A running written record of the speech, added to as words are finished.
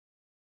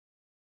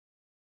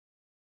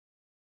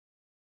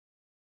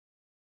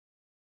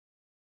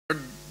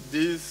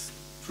these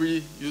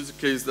three use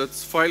cases.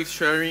 That's file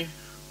sharing,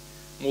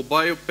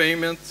 mobile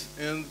payment,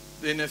 and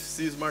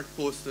NFC smart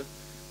poster.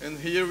 And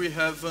here we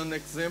have an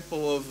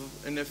example of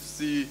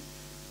NFC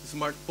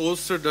smart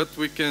poster that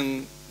we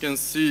can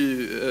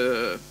see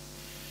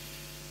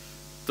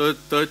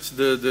touch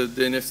the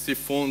NFC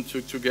phone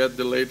to get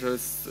the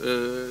latest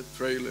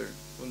trailer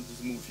on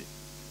this movie.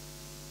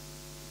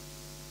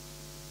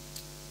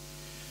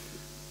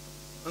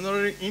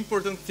 Another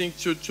important thing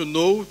to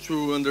know,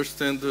 to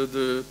understand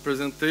the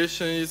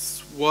presentation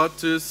is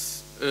what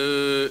is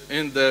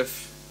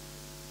NDEF.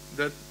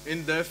 That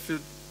NDEF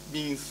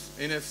means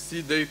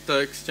NFC Data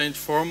Exchange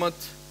Format.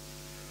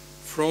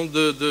 From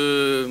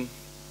the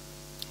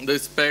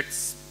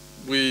specs,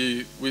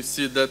 we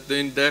see that the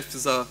NDEF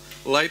is a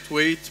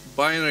lightweight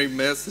binary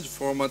message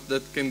format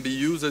that can be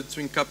used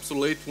to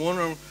encapsulate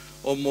one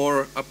or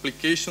more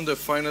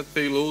application-defined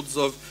payloads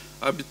of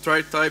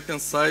arbitrary type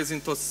and size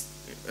into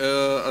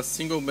a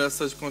single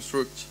message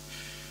construct.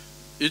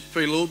 Each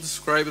payload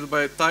described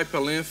by a type, a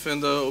length,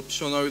 and an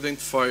optional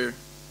identifier.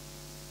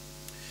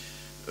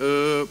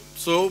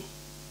 So,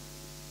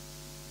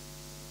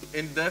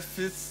 NDEF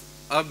is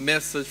a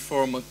message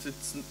format.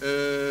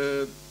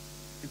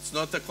 It's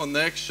not a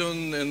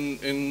connection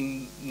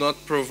and not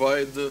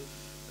provide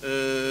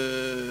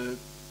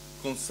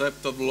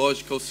concept of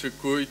logical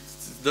circuit.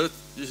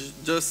 It's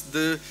just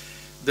the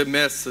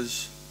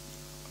message.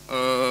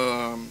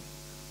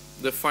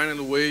 The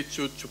final way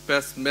to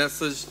pass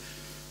message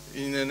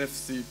in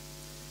NFC.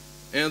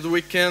 And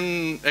we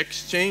can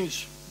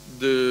exchange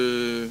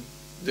the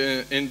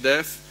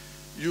NDEF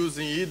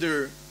using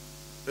either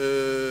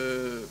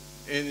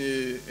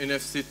any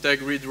NFC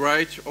tag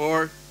read-write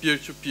or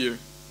peer-to-peer.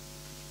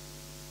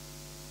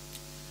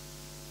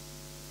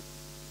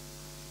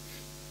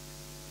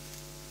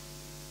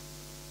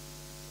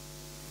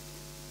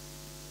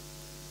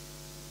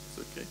 It's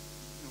okay.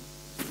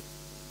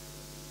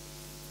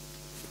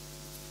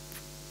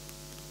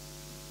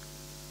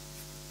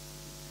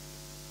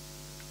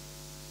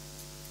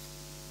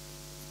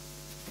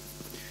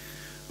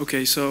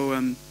 Okay, so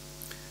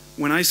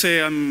when I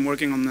say I'm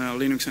working on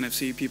Linux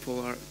NFC,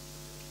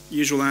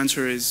 usual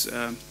answer is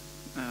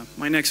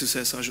my Nexus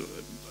S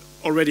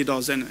already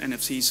does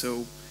NFC,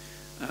 so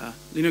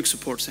Linux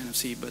supports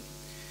NFC, but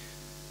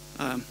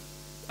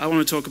I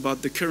want to talk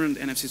about the current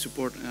NFC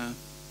support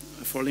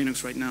for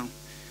Linux right now.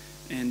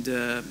 And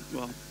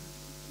well,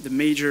 the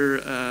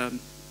major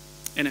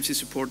NFC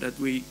support that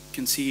we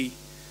can see,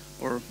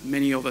 or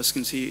many of us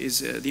can see,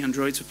 is the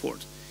Android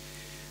support.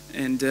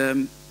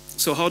 And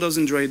so how does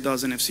Android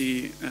does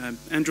NFC?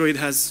 Android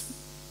has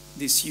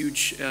this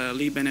huge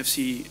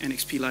libNFC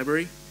NXP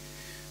library,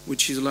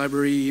 which is a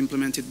library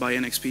implemented by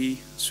NXP,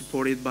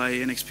 supported by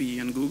NXP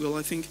and Google,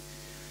 I think.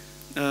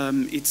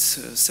 It's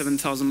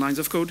 7,000 lines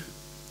of code.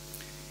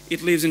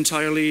 It lives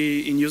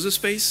entirely in user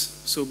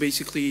space, so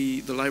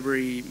basically the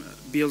library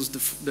builds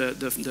the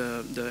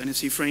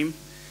NFC frame,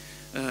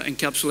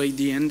 encapsulate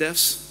the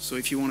NDEFs. So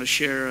if you want to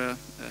share a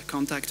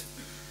contact,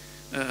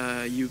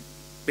 you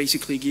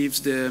basically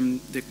gives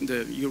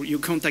your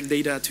contact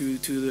data to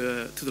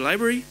the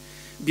library,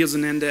 builds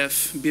an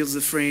NDEF, builds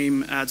the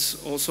frame, adds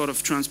all sort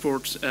of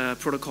transport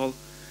protocol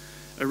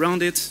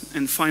around it,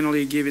 and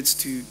finally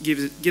gives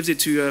it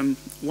to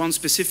one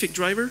specific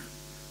driver,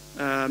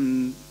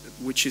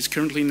 which is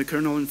currently in the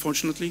kernel,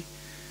 unfortunately.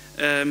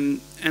 And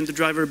the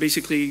driver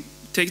basically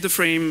takes the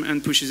frame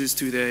and pushes it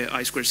to the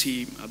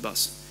I2C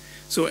bus.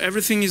 So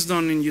everything is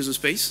done in user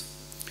space.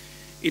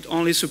 It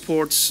only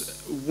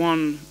supports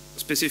one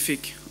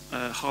specific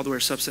hardware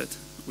subset,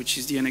 which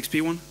is the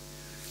NXP one.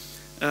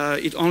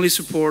 It only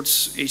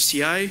supports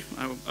HCI.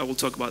 I will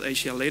talk about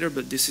HCI later,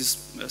 but this is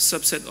a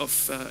subset of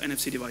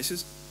NFC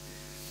devices.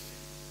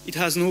 It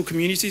has no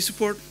community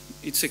support.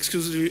 It's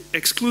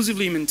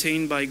exclusively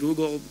maintained by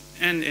Google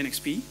and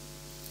NXP.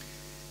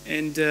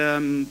 And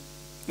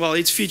well,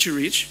 it's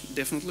feature-rich,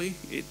 definitely.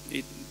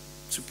 It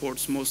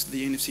supports most of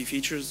the NFC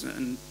features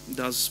and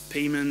does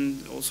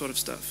payment, all sort of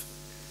stuff.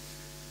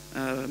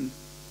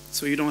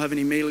 So you don't have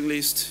any mailing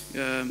list.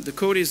 The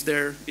code is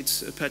there.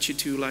 It's Apache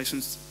 2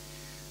 licensed,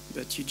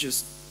 but you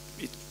just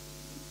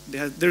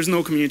there's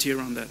no community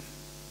around that.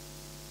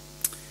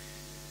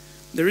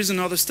 There is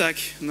another stack,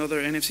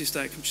 another NFC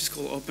stack, which is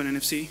called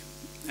OpenNFC,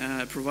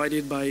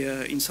 provided by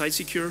Inside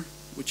Secure,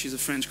 which is a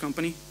French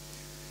company.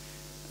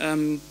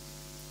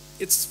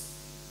 It's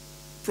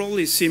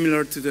probably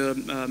similar to the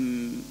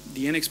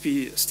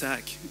NXP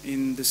stack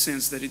in the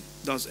sense that it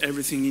does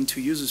everything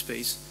into user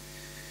space,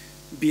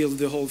 build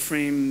the whole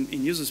frame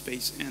in user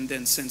space, and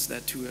then sends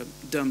that to a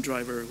dumb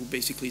driver who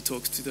basically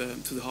talks to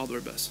the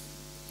hardware bus.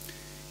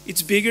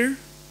 It's bigger.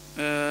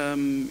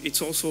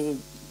 It's also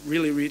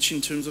really rich in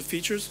terms of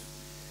features.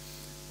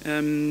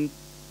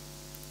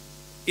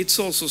 It's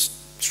also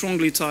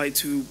strongly tied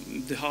to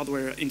the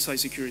hardware Inside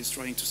Secure is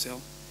trying to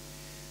sell,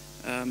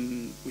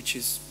 which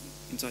is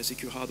Inside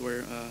Secure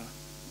hardware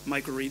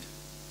microread,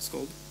 it's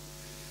called.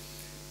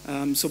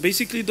 So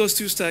basically those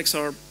two stacks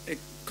are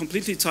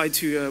completely tied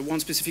to one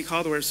specific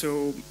hardware.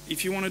 So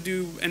if you want to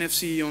do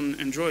NFC on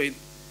Android,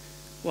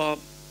 Well,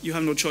 you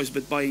have no choice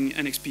but buying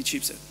NXP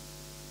chipset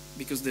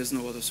because there's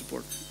no other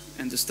support,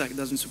 and the stack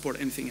doesn't support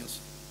anything else.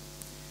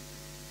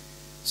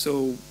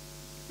 So,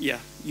 yeah,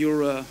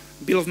 your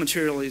bill of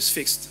material is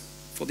fixed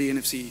for the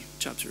NFC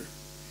chapter.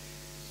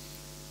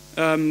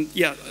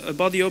 Yeah,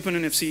 about the Open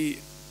NFC,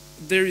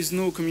 there is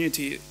no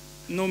community,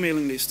 no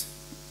mailing list.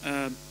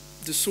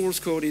 The source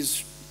code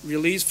is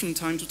released from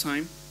time to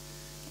time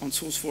on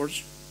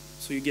SourceForge,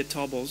 so you get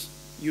tarballs,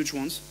 huge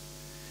ones.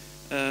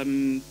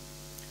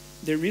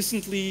 They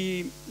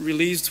recently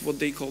released what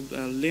they called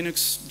a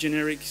Linux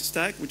generic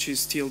stack, which is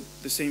still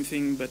the same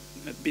thing, but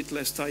a bit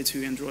less tied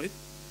to Android.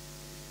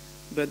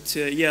 But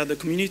yeah, the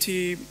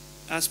community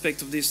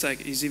aspect of this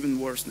stack is even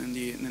worse than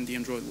the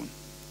Android one.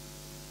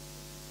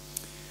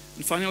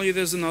 And finally,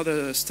 there's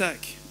another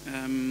stack.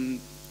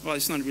 Well,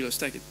 it's not really a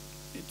stack.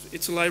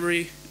 It's a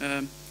library,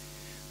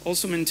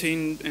 also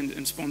maintained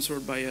and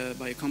sponsored by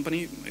a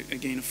company,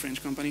 again a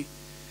French company.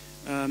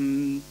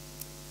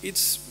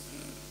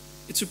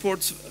 It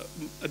supports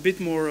a bit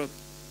more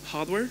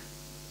hardware.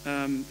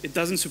 It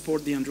doesn't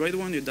support the Android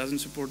one. It doesn't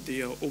support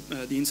the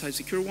inside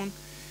secure one.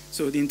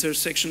 So the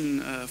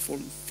intersection for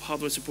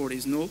hardware support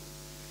is null.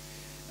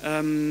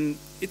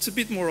 It's a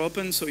bit more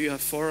open, so you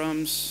have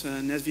forums,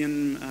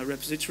 NetVM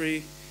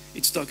repository.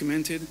 It's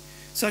documented.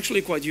 It's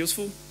actually quite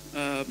useful.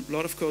 A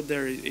lot of code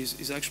there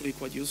is actually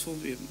quite useful.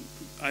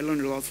 I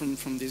learned a lot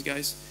from these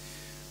guys.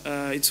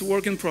 It's a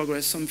work in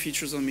progress. Some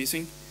features are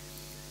missing.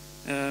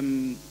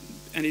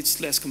 And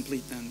it's less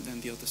complete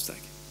than the other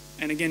stack.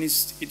 And again,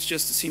 it's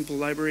just a simple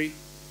library.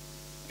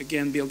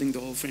 Again, building the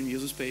whole frame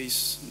user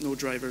space, no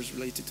drivers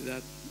related to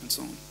that, and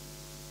so on.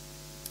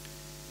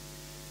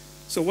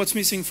 So what's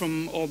missing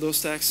from all those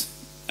stacks?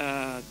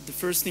 The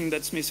first thing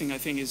that's missing, I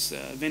think, is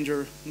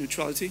vendor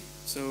neutrality.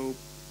 So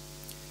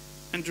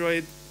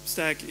Android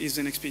stack is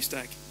an NXP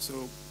stack,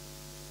 so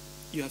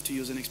you have to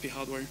use NXP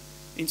hardware.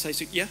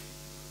 Inside, yeah?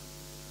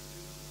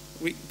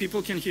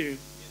 People can hear you.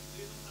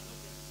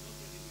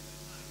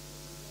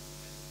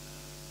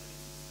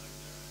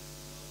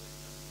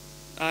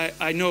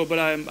 I know, but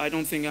I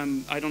don't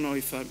know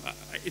if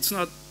it's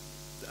not.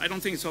 I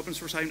don't think it's open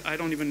source. I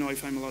don't even know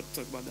if I'm allowed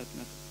to talk about that.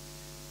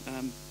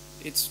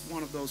 It's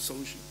one of those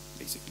solutions,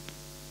 basically.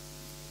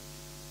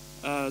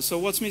 So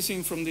what's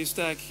missing from this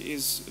stack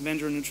is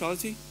vendor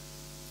neutrality.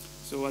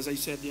 So as I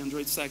said, the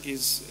Android stack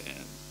is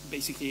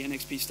basically an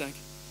NXP stack.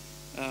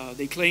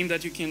 They claim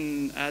that you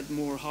can add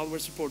more hardware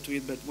support to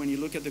it, but when you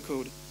look at the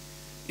code,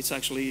 it's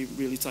actually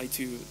really tied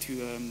to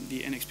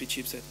the NXP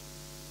chipset.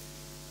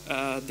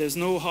 There's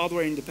no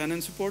hardware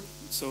independent support,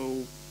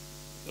 so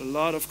a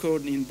lot of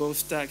code in both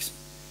stacks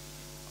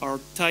are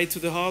tied to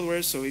the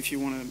hardware. So if you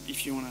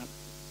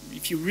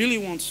really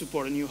want to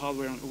support a new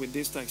hardware with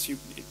these stacks,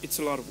 it's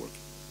a lot of work.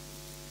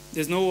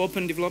 There's no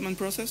open development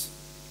process,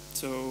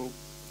 so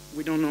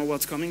we don't know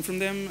what's coming from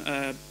them.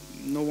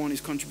 No one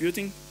is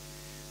contributing.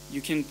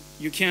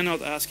 You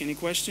cannot ask any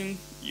question.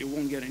 You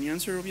won't get any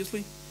answer,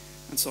 obviously,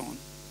 and so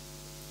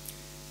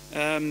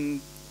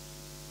on.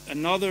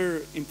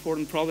 Another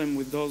important problem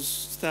with those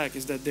stacks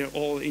is that they're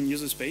all in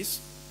user space.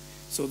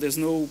 So there's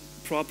no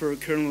proper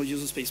kernel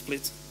user space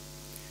split.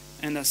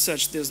 And as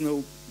such, there's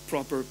no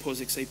proper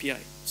POSIX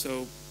API.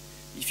 So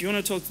if you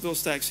want to talk to those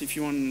stacks, if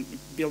you want to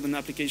build an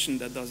application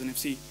that does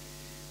NFC,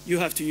 you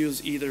have to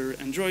use either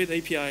Android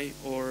API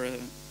or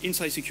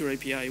Inside Secure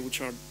API, which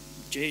are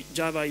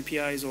Java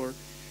APIs or,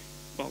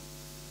 well,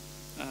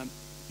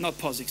 not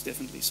POSIX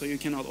definitely. So you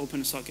cannot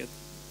open a socket,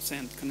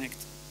 send, connect,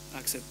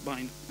 accept,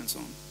 bind, and so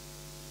on.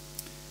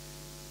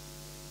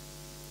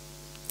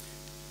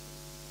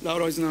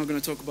 Laura is now going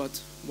to talk about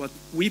what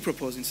we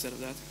propose instead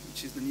of that,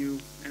 which is the new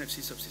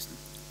NFC subsystem.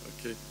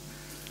 Okay.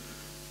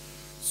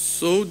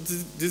 So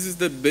this is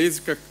the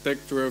basic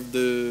architecture of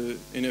the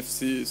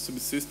NFC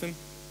subsystem.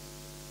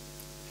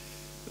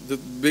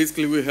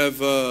 Basically, we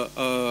have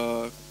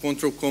a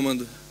control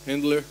command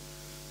handler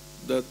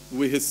that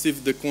we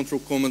receive the control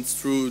commands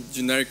through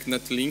generic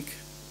netlink.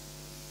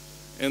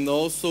 And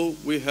also,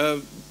 we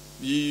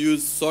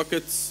use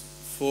sockets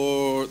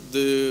for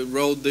the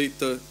raw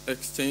data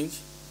exchange.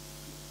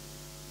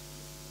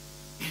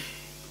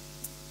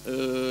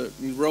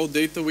 In raw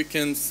data, we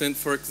can send,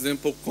 for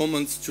example,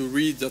 commands to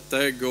read a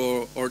tag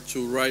or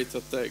to write a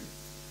tag.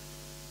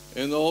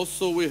 And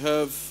also, we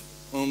have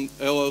an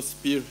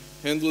LLCP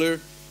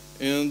handler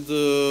and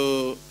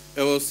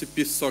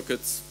LLCP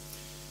sockets.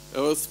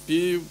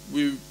 LLCP,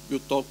 we will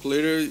talk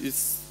later,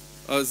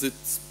 as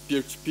it's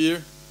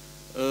peer-to-peer.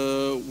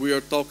 We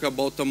are talking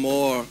about a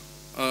more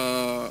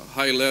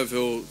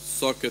high-level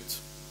socket,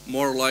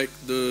 more like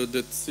the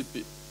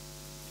TCP.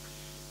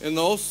 And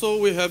also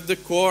we have the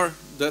core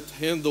that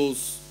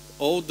handles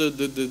all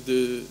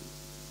the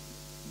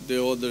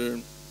other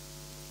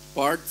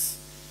parts,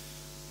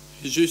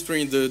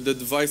 registering the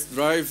device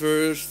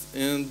drivers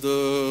and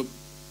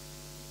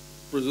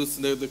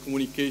producing the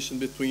communication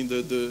between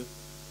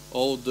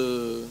all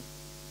the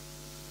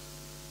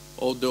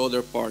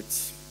other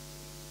parts.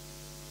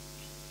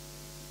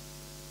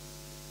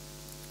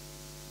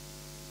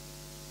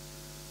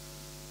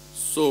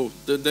 So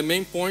the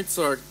main points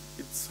are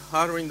it's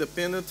hardware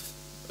independent.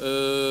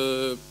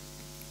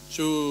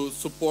 To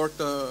support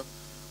a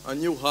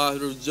new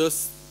hardware, you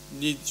just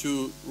need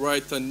to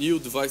write a new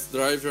device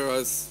driver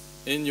as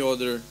any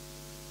other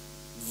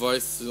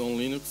device on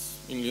Linux.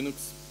 In Linux,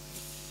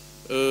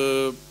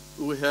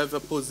 we have a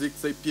POSIX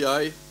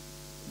API.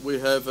 We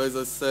have, as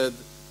I said,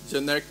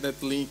 generic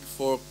netlink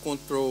for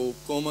control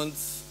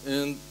commands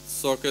and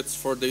sockets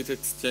for data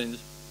exchange.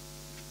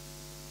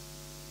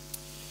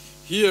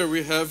 Here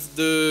we have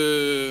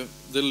the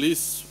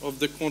list of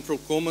the control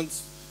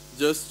commands,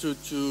 just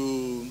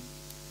to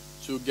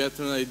get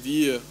an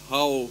idea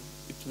how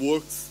it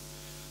works.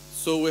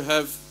 So we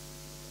have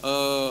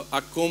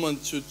a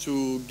command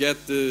to get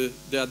the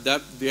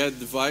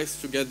device,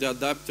 to get the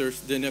adapters,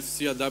 the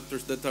NFC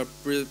adapters that are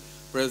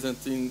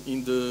present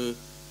in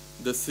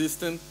the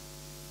system.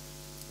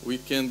 We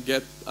can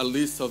get a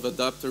list of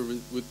adapters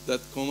with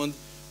that command.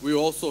 We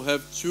also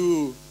have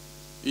two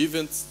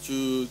events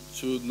to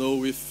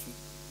know if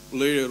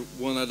layer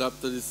one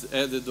adapter is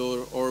added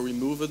or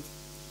removed.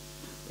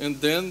 And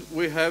then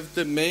we have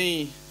the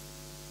main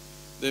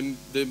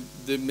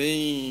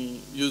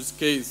use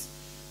case,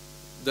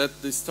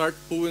 that the start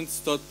pool and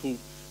stop pool.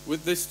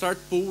 With the start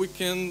pool, we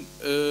can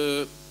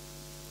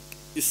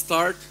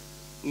start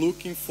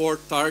looking for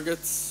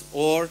targets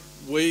or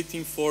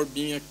waiting for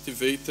being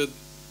activated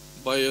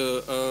by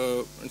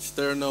a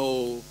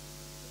external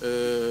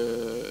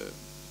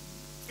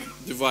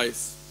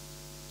device.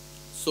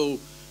 So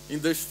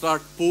in the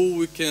start pool,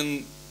 we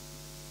can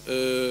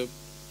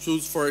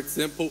choose, for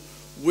example,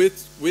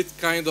 which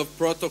kind of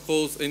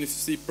protocols,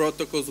 NFC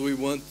protocols, we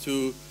want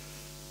to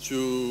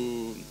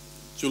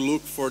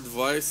look for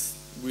device.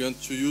 We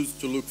want to use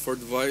to look for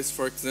device,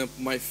 for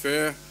example,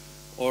 MyFair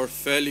or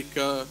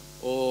Felica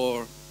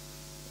or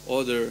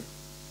other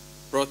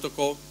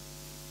protocol.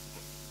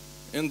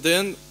 And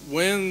then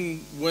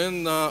when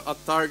a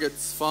target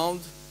is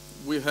found,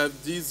 we have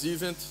this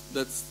event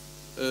that's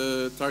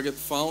target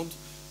found,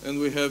 and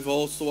we have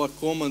also a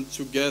command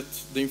to get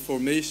the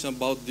information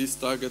about this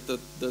target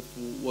that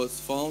was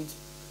found.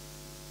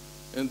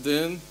 And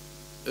then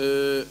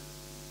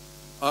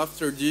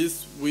after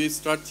this, we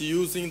start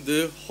using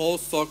the whole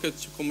socket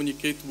to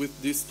communicate with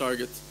this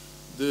target.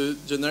 The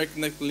generic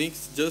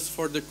netlinks just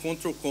for the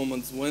control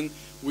commands. When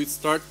we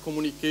start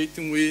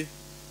communicating, we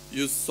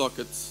use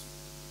sockets.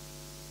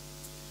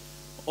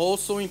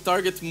 Also in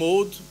target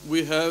mode,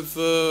 we have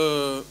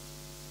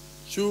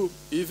two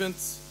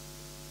events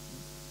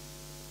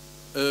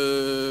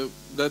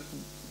that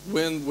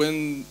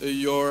when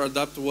your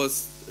adapter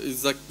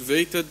is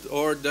activated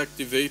or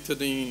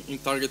deactivated in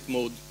target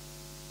mode.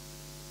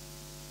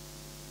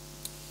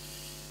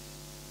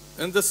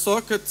 And the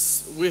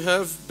sockets, we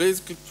have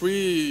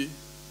basically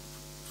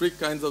three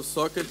kinds of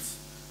sockets.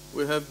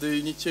 We have the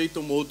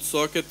initiator mode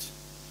socket,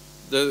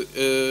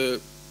 the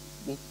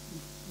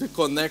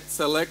connect,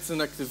 selects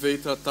and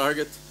activate a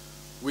target.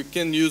 We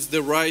can use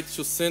the write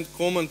to send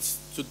commands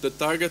to the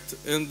target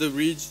and the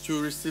read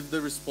to receive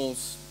the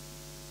response.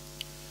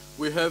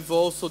 We have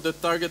also the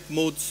target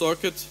mode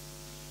socket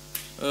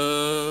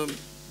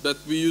that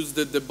we use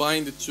the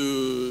bind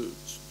to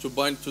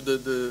bind to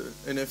the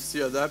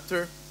NFC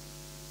adapter.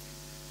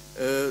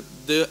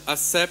 The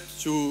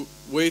accept to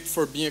wait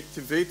for being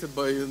activated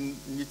by an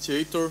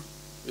initiator.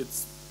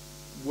 It's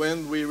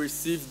when we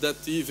receive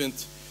that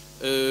event,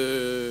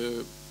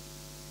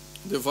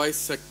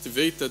 device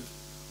activated.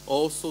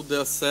 Also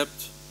the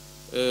accept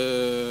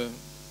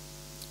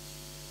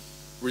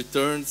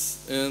returns,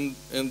 and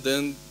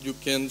then you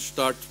can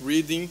start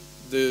reading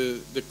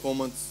the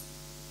commands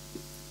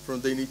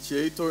from the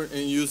initiator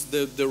and use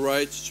the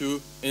write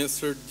to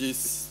answer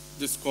these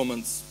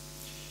commands.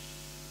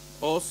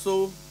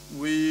 Also,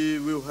 we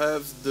will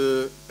have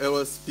the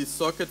LSP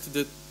socket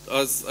that,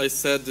 as I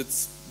said,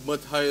 it's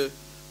much higher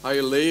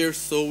layer,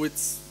 so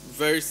it's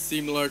very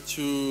similar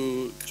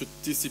to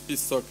TCP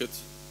socket,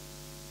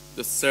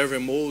 the server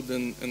mode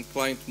and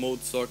client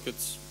mode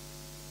sockets.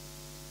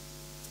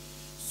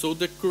 So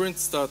the current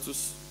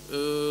status,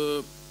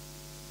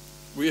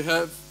 we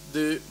have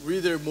the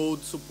reader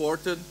mode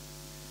supported.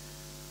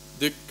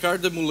 The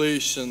card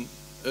emulation,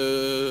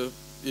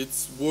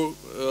 it's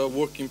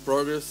work in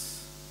progress.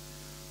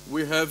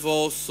 We have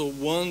also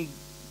one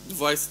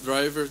device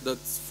driver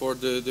that's for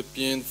the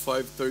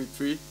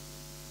PN533.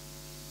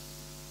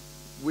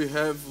 We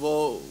have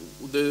all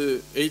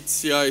the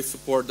HCI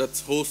support,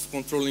 that's host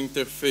control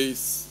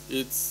interface.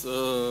 It's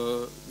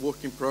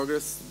work in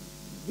progress.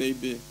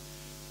 Maybe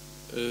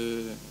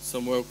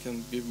Samuel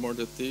can give more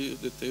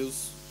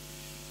details.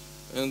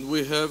 And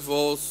we have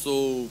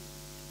also,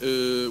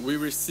 we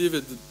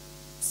received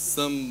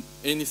some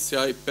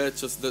NCI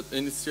patches. That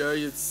NCI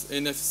is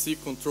NFC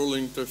controller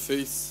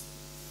interface.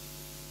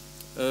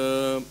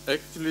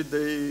 Actually,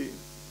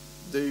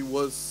 they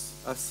was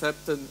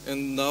accepted,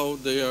 and now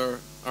they are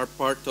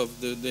part of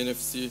the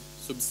NFC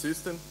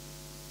subsystem.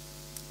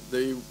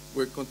 They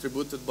were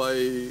contributed by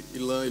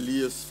Ilan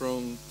Elias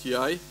from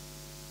TI.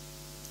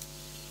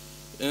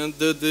 And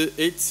the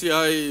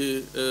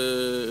HCI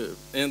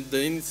and the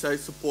NCI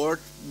support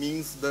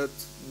means that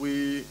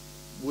we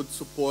would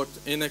support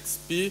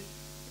NXP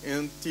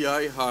and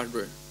TI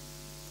hardware.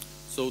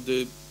 So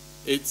the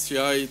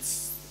HCI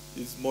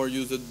is more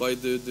used by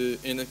the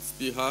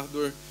NXP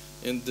hardware,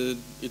 and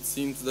it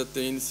seems that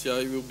the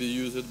NCI will be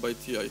used by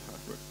TI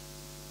hardware.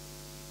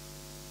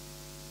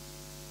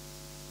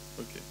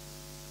 Okay.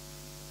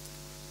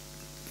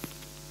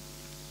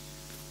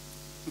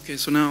 Okay,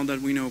 so now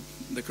that we know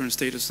the current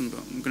status, I'm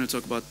going to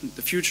talk about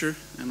the future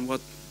and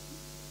what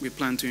we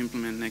plan to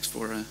implement next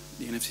for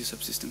the NFC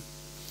subsystem.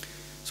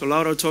 So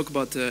Laura talked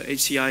about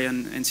HCI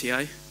and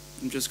NCI.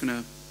 I'm just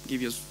going to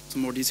give you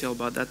some more detail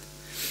about that.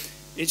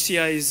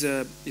 HCI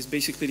is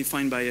basically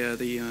defined by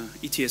the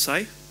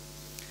ETSI,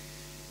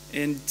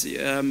 and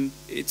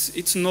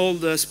it's an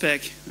old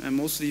spec,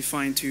 mostly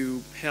defined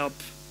to help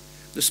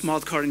the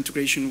smart card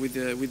integration with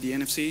the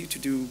NFC to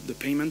do the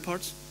payment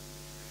parts.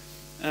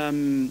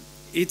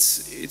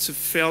 It's a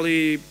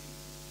fairly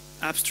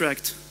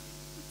abstract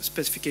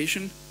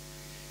specification,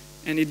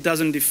 and it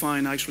doesn't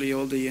define actually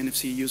all the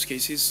NFC use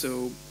cases.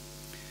 So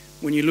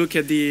when you look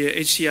at the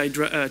HCI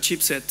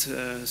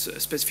chipset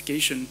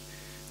specification,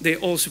 they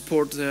all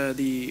support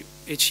the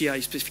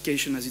HCI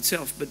specification as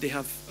itself, but they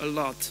have a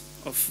lot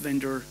of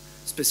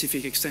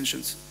vendor-specific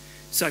extensions.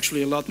 It's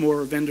actually a lot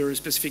more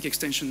vendor-specific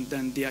extension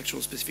than the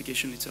actual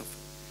specification itself.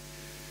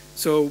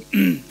 So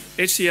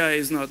HCI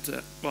is not,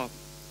 well,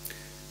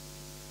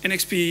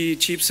 NXP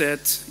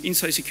chipset,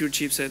 inside secure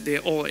chipset, they're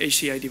all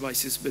HCI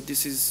devices, but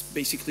this is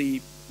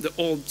basically the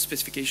old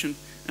specification,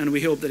 and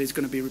we hope that it's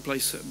going to be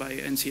replaced by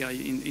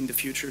NCI in the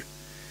future.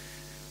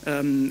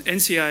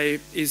 NCI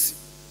is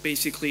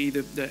basically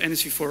the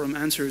NFC forum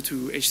answer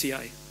to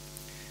HCI,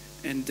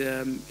 and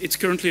it's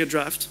currently a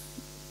draft.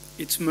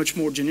 It's much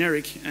more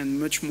generic and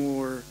much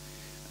more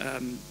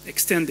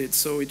extended,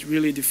 so it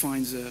really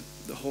defines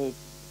the whole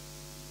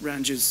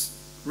range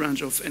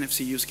of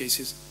NFC use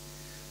cases.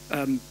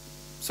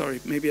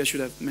 Sorry, maybe I should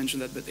have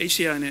mentioned that, but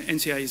HCI and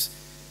NCI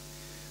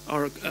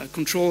are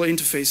control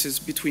interfaces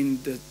between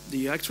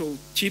the actual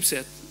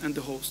chipset and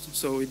the host.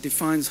 So it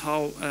defines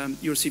how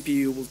your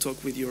CPU will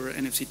talk with your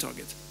NFC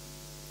target,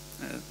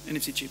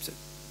 NFC chipset.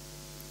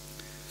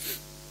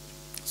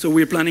 So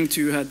we're planning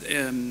to have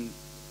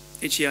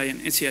HCI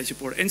and NCI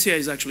support. NCI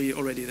is actually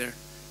already there.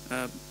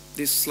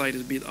 This slide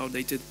is a bit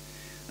outdated.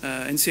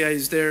 NCI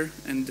is there,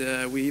 and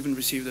we even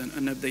received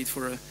an update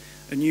for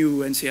a new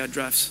NCI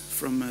drafts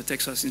from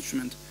Texas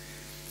Instruments.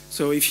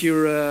 So if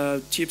your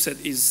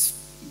chipset is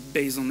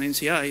based on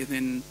NCI,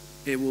 then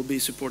it will be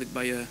supported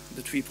by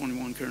the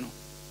 3.1 kernel.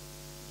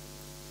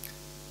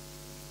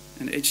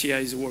 And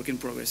HCI is a work in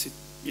progress.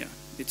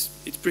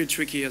 It's pretty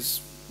tricky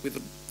as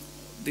with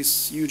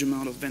this huge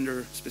amount of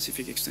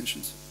vendor-specific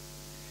extensions.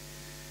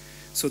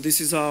 So this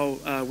is how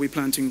we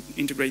plan to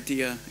integrate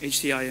the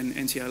HCI and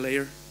NCI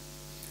layer.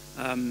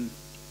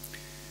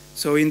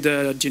 So in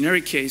the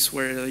generic case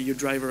where your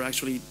driver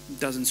actually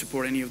doesn't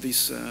support any of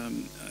this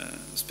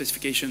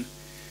specification,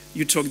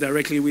 you talk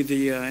directly with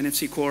the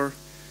NFC core,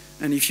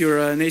 and if you're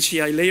an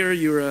HCI layer,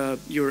 your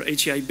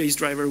HCI-based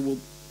driver will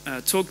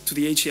talk to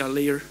the HCI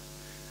layer,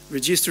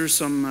 register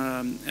some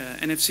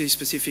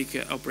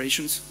NFC-specific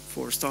operations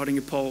for starting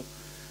a poll,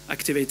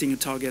 activating a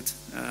target,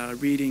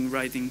 reading,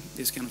 writing,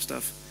 this kind of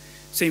stuff.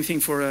 Same thing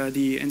for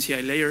the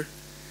NCI layer,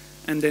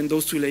 and then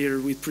those two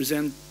layers will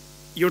present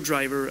your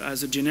driver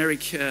as a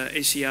generic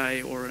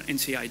HCI or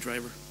NCI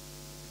driver.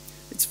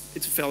 It's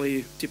a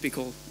fairly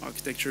typical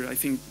architecture. I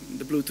think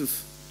the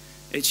Bluetooth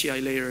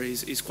HCI layer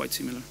is quite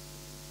similar.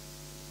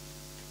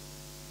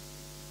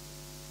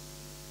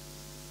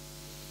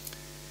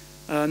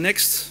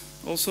 Next,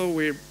 also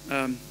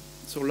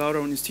so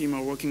Laura and his team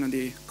are working on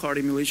the card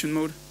emulation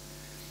mode.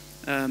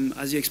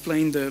 As he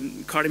explained, the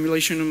card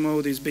emulation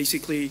mode is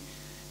basically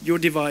your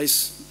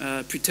device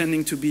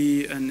pretending to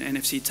be an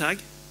NFC tag.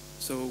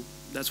 So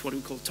that's what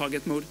we call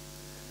target mode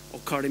or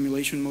card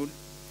emulation mode.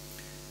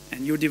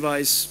 And your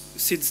device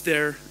sits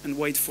there and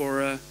waits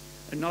for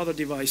another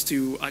device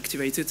to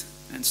activate it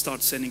and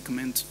start sending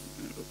command,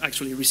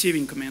 actually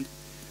receiving command.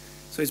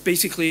 So it's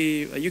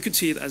basically, you could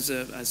see it as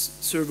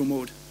servo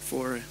mode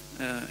for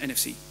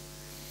NFC.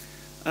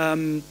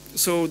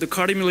 So the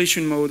card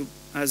emulation mode,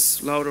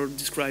 as Laura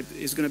described,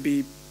 is going to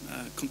be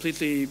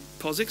completely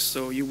POSIX.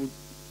 So you would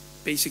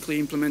basically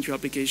implement your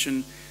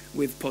application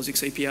with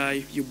POSIX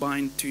API. You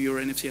bind to your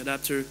NFC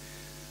adapter,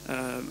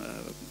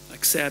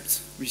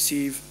 accept,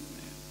 receive,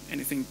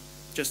 anything,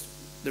 just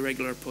the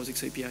regular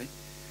POSIX API.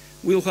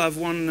 We'll have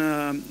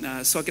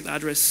one socket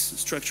address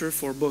structure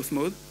for both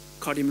mode,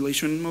 card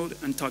emulation mode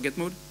and target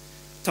mode.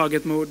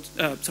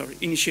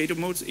 Initiator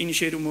modes.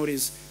 Initiator mode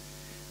is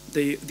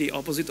the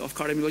opposite of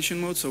card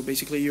emulation mode. So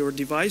basically your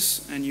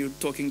device and you're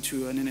talking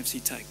to an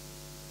NFC tag.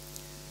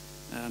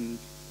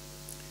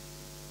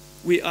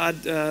 We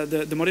add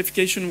the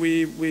modification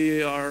we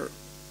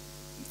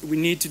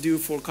need to do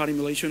for card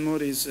emulation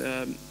mode is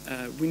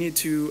we need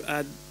to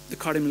add the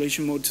card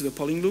emulation mode to the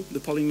polling loop. The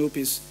polling loop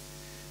is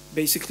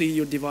basically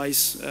your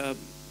device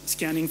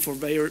scanning for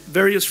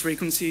various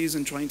frequencies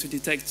and trying to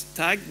detect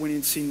tag when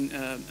it's in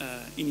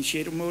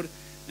initiator mode,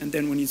 and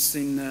then when it's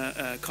in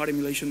card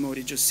emulation mode,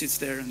 it just sits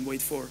there and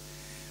waits for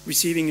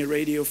receiving a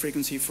radio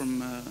frequency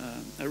from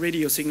a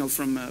radio signal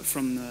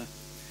from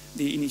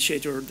the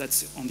initiator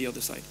that's on the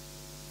other side.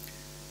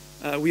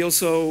 We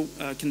also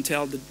can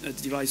tell the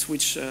device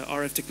which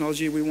RF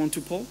technology we want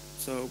to pull.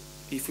 So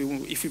if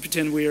we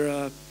pretend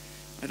we're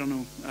I don't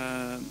know,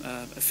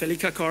 a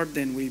Felica card,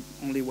 then we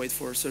only wait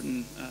for a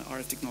certain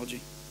RF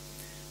technology.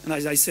 And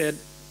as I said,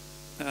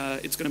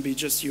 it's going to be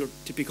just your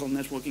typical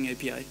networking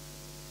API.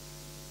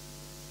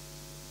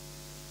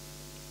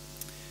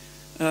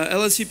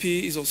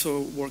 LLCP is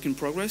also work in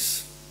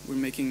progress. We're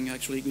making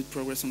actually good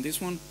progress on this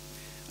one.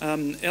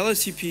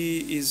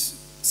 LLCP is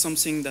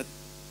something that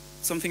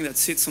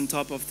sits on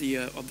top of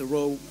the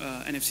raw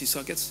NFC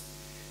sockets,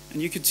 and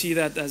you could see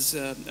that as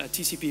a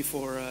TCP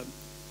for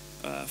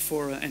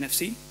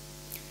NFC.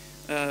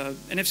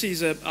 NFC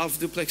is a half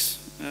duplex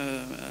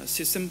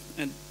system,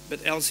 but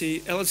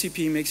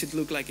LLCP makes it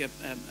look like a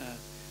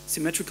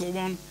symmetrical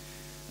one.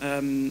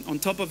 On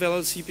top of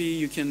LLCP,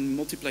 you can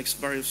multiplex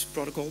various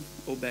protocol,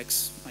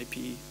 OBEX,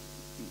 IP,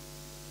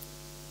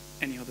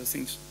 any other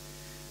things.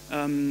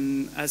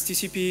 As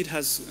TCP, it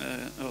has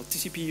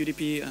TCP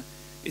UDP.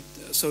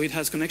 So it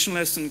has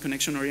connectionless and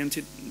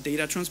connection-oriented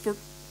data transport,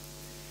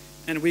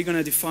 and we're going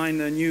to define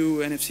a new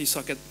NFC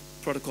socket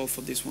protocol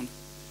for this one.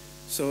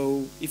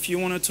 So if you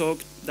want to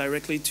talk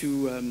directly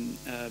to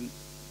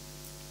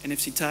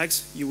NFC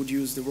tags, you would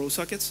use the raw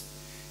sockets.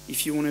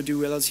 If you want to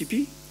do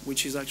LLCP,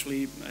 which is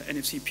actually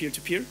NFC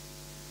peer-to-peer,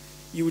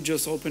 you would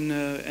just open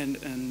an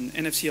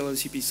NFC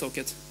LLCP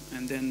socket,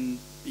 and then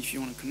if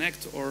you want to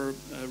connect or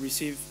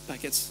receive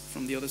packets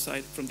from the other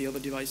side, from the other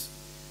device,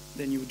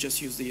 then you would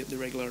just use the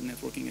regular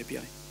networking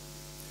API.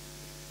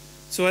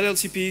 So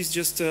LLCP is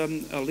just a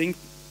link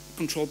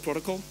control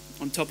protocol.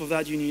 On top of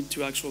that, you need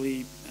to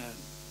actually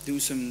do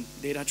some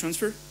data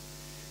transfer.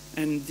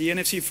 And the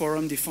NFC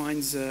forum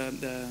defines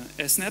the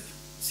SNAP,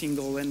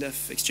 single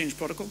NDF exchange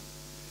protocol.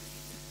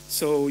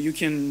 So you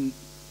can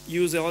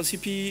use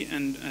LLCP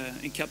and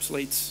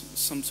encapsulate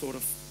some sort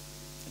of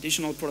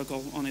additional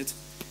protocol on it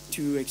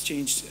to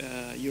exchange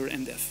your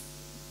NDF.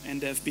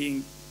 NDF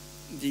being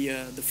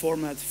the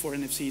format for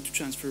NFC to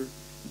transfer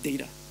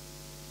data.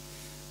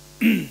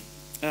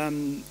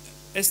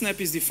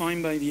 SNAP is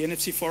defined by the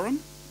NFC forum.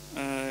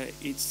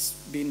 It's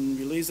been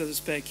released as a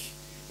spec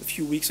a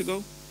few weeks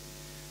ago.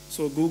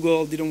 So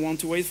Google didn't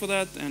want to wait for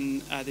that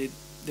and added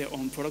their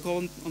own protocol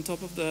on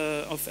top of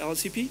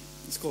LLCP.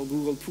 It's called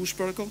Google Push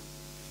Protocol.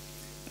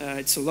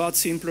 It's a lot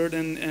simpler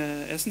than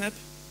SNAP.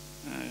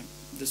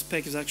 The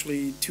spec is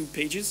actually 2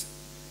 pages,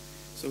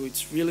 so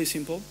it's really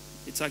simple.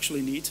 It's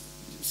actually neat.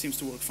 It seems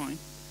to work fine.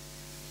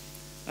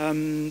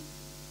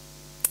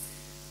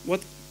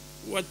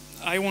 What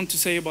I want to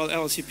say about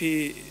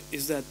LLCP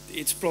is that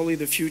it's probably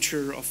the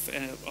future of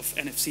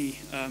NFC.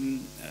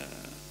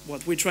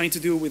 What we're trying to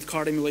do with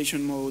card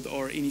emulation mode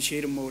or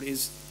initiator mode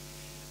is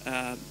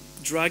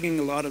dragging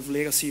a lot of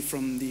legacy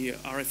from the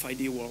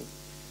RFID world.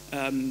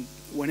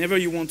 Whenever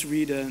you want to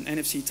read an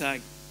NFC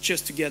tag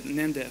just to get an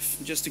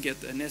NDF, just to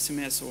get an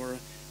SMS or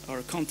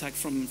a contact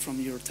from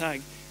your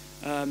tag,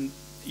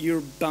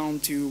 you're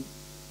bound to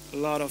a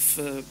lot of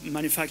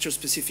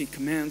manufacturer-specific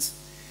commands,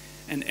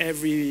 and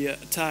every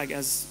tag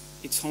has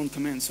its own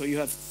command. So you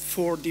have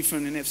 4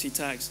 different NFC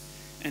tags,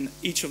 and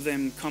each of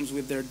them comes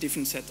with their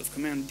different set of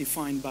commands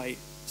defined by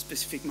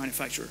specific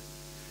manufacturer.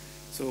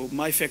 So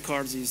MyFair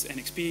cards is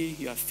NXP,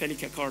 you have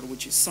Felica card,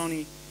 which is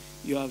Sony,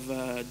 you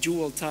have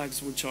dual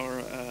tags, which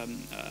are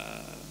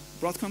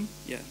Broadcom.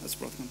 Yeah, that's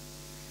Broadcom.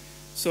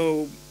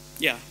 So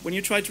yeah, when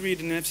you try to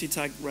read an NFC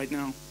tag right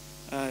now,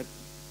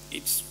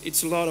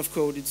 it's a lot of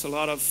code, it's a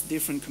lot of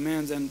different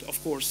commands, and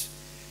of course,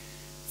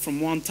 from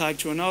one tag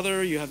to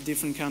another, you have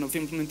different kind of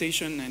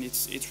implementation, and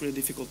it's really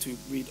difficult to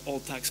read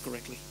all tags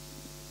correctly.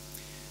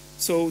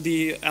 So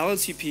the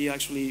LLCP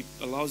actually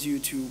allows you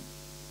to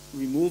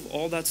remove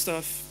all that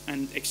stuff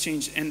and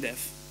exchange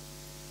NDF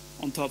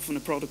on top of a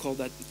protocol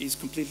that is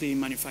completely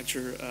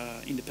manufacturer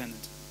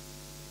independent.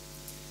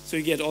 So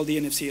you get all the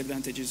NFC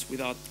advantages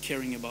without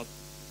caring about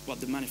what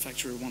the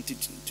manufacturer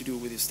wanted to do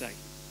with his tag.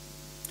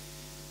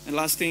 And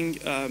last thing,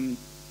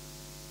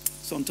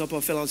 so on top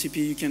of LLCP,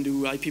 you can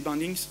do IP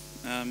bindings.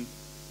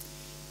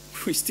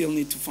 We still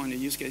need to find a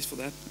use case for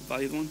that, a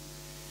valid one.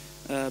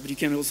 But you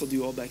can also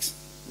do OBEX,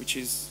 which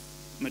is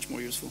much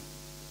more useful.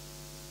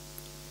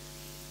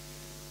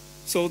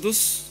 So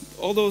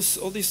all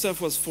this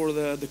stuff was for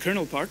the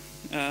kernel part.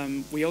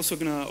 We're also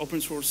gonna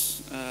open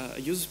source a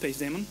user space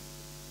daemon,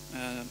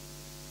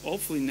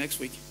 hopefully next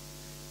week,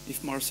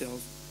 if Marcel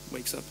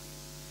wakes up.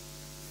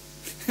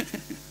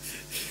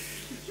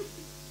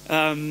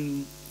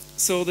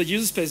 So the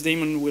user space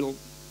daemon will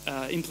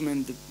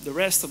implement the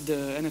rest of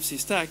the NFC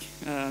stack.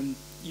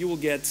 You will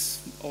get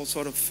all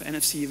sort of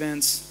NFC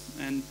events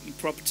and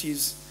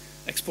properties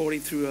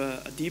exported through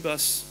a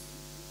dbus,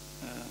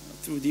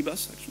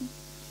 actually.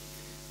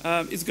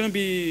 It's going to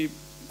be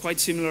quite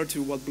similar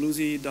to what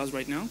BlueZ does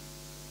right now.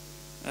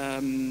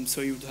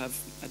 So you would have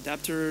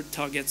adapter,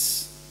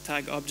 targets,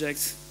 tag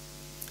objects.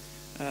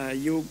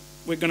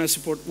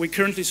 We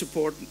currently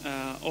support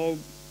all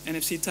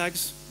NFC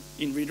tags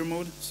in reader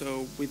mode.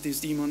 So with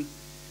this daemon,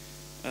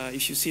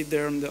 if you see it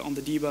there on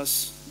the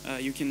dbus,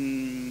 you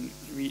can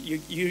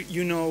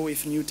you know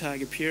if a new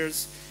tag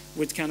appears,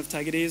 what kind of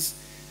tag it is,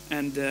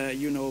 and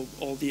you know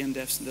all the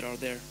NDEFs that are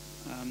there.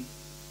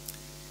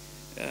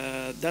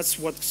 That's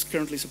what's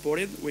currently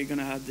supported. We're going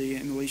to have the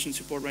emulation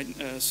support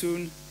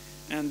soon,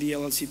 and the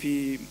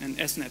LLCP and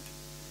SNAP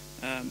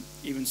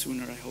even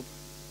sooner, I hope.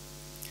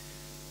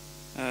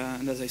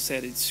 And as I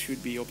said, it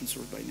should be open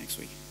source by next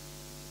week.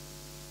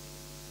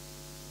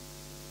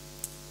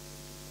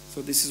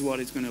 So this is what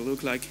it's going to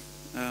look like,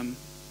 I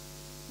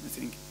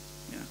think,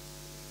 yeah.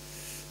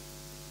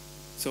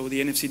 So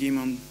the NFC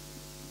daemon,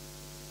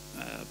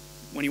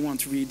 when you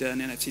want to read an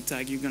NFC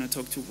tag, you're going to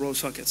talk to raw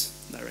sockets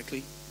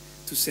directly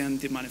to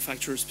send the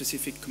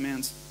manufacturer-specific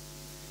commands.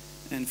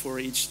 And for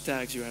each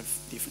tag, you have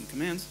different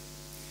commands.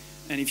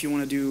 And if you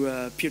want to do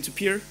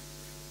peer-to-peer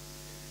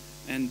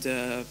and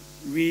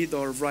read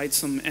or write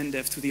some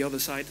NDEF to the other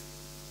side,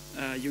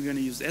 you're going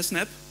to use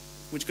SNAP,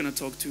 which is going to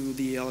talk to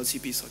the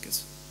LLCP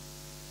sockets.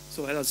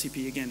 So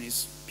LLCP, again,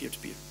 is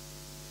peer-to-peer.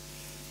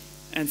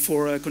 And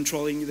for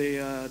controlling the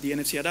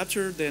NFC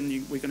adapter,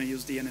 then we're going to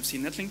use the NFC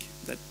netlink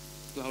that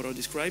Lauro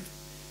described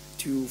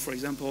to, for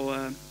example,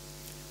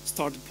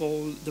 start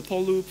the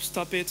poll loop,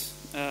 stop it,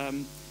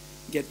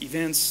 get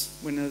events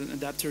when an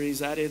adapter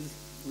is added,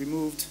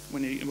 removed,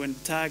 when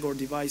tag or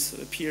device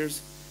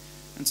appears,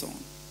 and so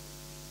on.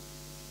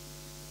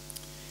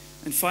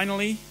 And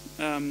finally,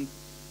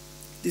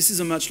 this is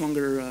a much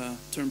longer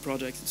term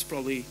project. It's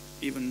probably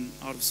even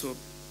out of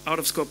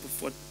scope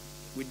of what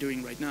we're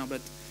doing right now,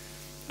 but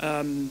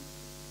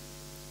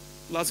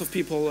lots of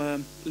people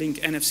link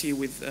NFC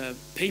with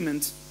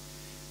payment,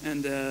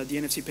 and the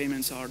NFC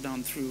payments are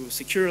done through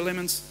secure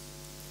elements.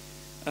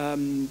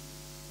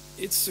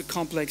 It's a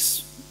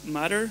complex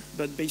matter,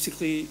 but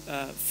basically,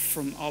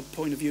 from our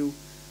point of view,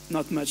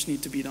 not much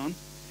needs to be done.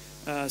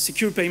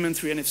 Secure payment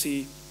through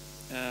NFC,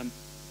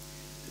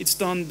 it's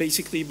done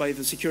basically by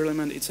the secure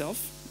element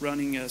itself,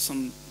 running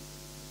some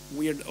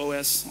weird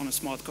OS on a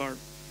smart card.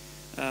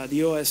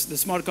 The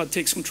smart card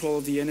takes control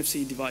of the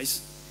NFC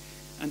device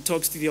and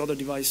talks to the other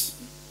device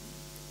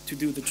to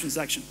do the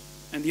transaction.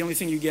 And the only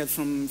thing you get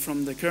from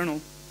the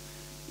kernel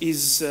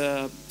is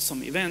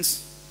some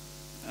events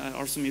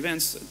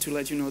to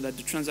let you know that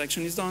the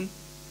transaction is done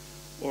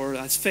or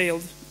has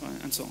failed,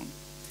 and so on.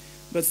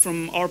 But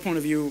from our point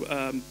of view,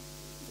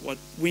 what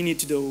we need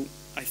to do,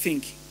 I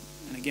think,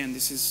 and again,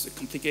 this is a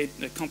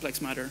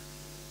complex matter,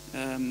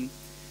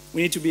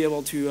 we need to be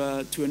able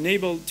to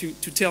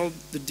tell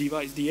the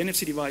device, the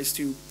NFC device,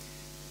 to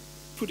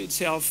put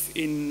itself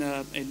in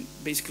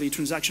basically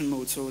transaction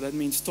mode. So that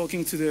means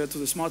talking to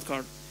the smart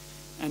card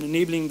and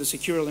enabling the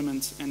secure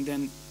element, and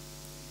then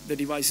the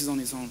device is on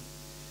its own.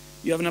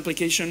 You have an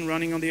application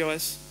running on the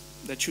OS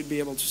that should be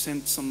able to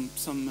send some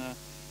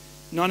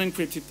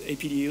non-encrypted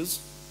APDUs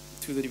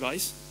to the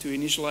device to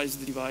initialize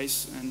the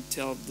device and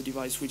tell the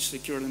device which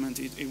secure element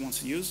it wants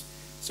to use.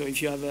 So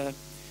if you have a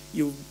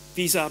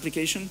Visa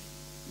application,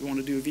 you want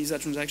to do a Visa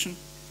transaction,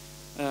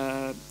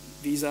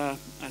 Visa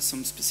has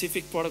some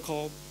specific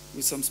protocol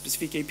with some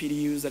specific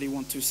APDUs that you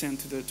want to send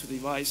to the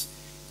device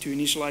to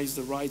initialize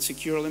the right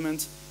secure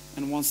element,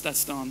 and once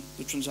that's done,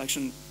 the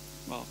transaction,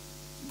 well,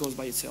 goes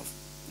by itself.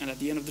 And at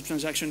the end of the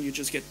transaction, you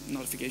just get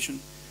notification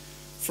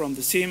from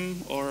the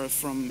SIM or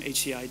from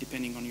HCI,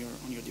 depending on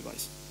your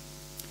device.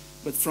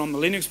 But from a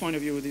Linux point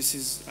of view, this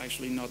is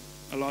actually not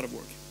a lot of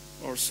work,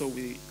 or so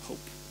we hope.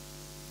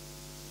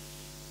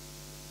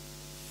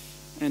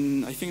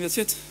 And I think that's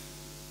it.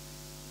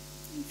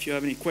 If you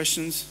have any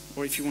questions,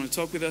 or if you want to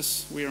talk with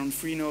us, we're on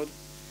Freenode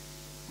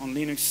on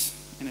Linux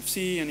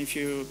NFC, and if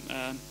you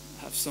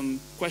have some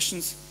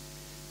questions,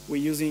 we're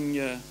using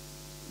the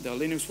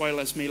Linux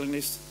Wireless mailing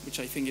list, which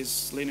I think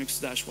is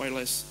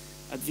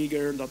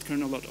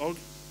linux-wireless@vigor.kernel.org.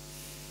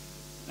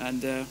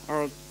 And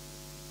our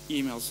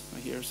emails are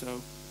here,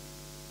 so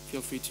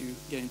feel free to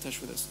get in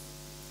touch with us.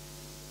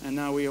 And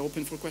now we are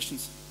open for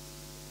questions.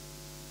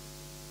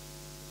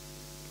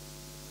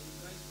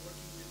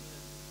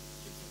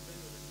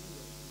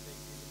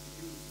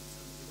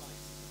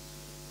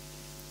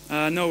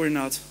 No, we're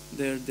not.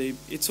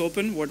 It's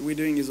open. What we're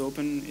doing is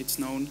open. It's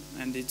known,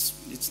 and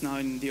it's now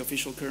in the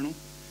official kernel.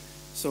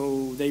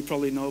 So they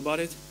probably know about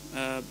it.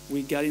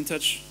 We got in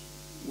touch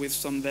with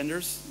some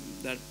vendors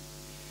that,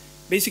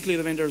 basically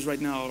the vendors right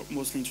now are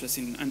mostly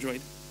interested in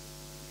Android.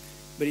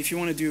 But if you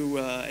want to do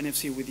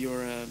NFC with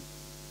your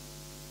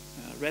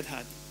Red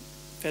Hat,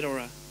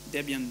 Fedora,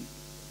 Debian,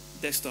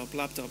 desktop,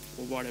 laptop,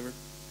 or whatever,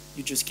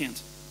 you just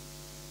can't.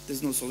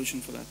 There's no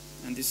solution for that,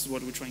 and this is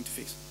what we're trying to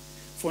fix.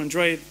 For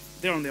Android,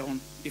 they're on their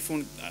own.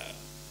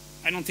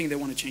 I don't think they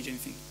want to change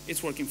anything.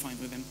 It's working fine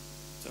with them.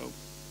 So.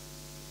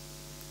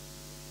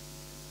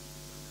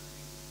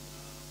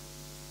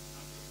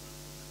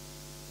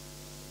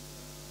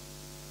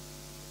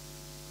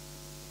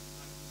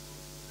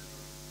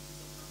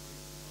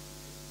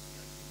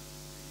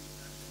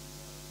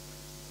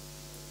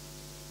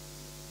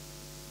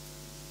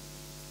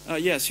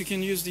 Yes, you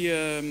can use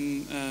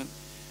the.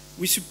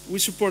 We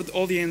support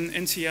all the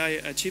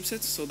NCI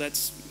chipsets, so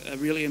that's a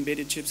really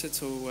embedded chipset.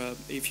 So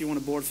if you want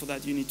a board for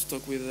that, you need to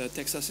talk with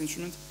Texas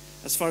Instruments.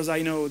 As far as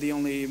I know, the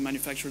only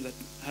manufacturer that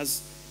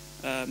has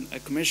a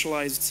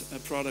commercialized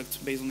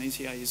product based on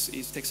NCI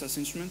is Texas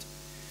Instruments.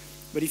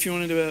 But if you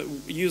wanted to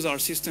use our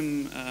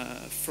system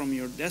from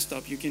your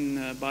desktop, you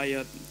can buy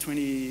a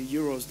 20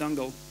 euros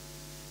dongle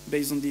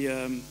based on the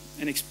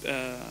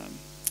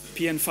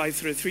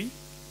PN533.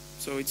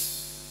 So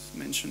it's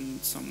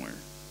mentioned somewhere.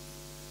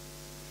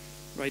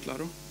 Right,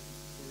 Laro?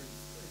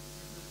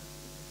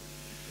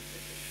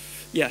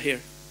 Yeah,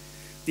 here.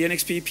 The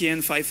NXP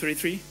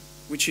PN533,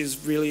 which is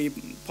really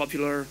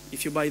popular.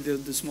 If you buy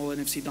the small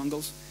NFC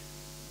dongles,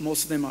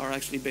 most of them are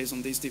actually based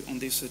on this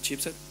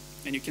chipset,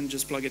 and you can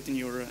just plug it in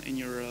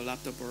your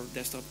laptop or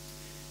desktop,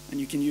 and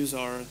you can use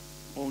our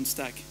own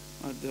stack,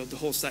 the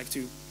whole stack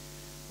to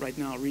right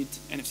now read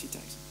NFC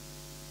tags.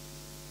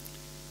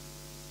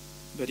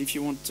 But if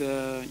you want,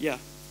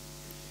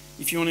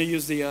 if you want to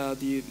use the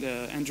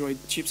Android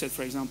chipset,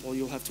 for example,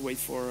 you'll have to wait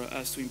for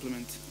us to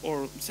implement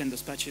or send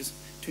us patches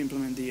to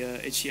implement the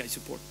HCI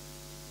support.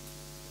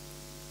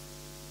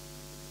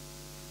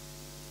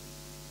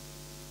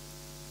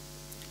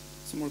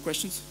 Some more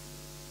questions?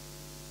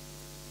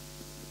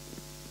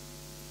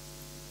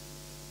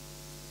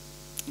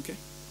 Okay.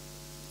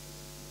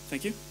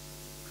 Thank you.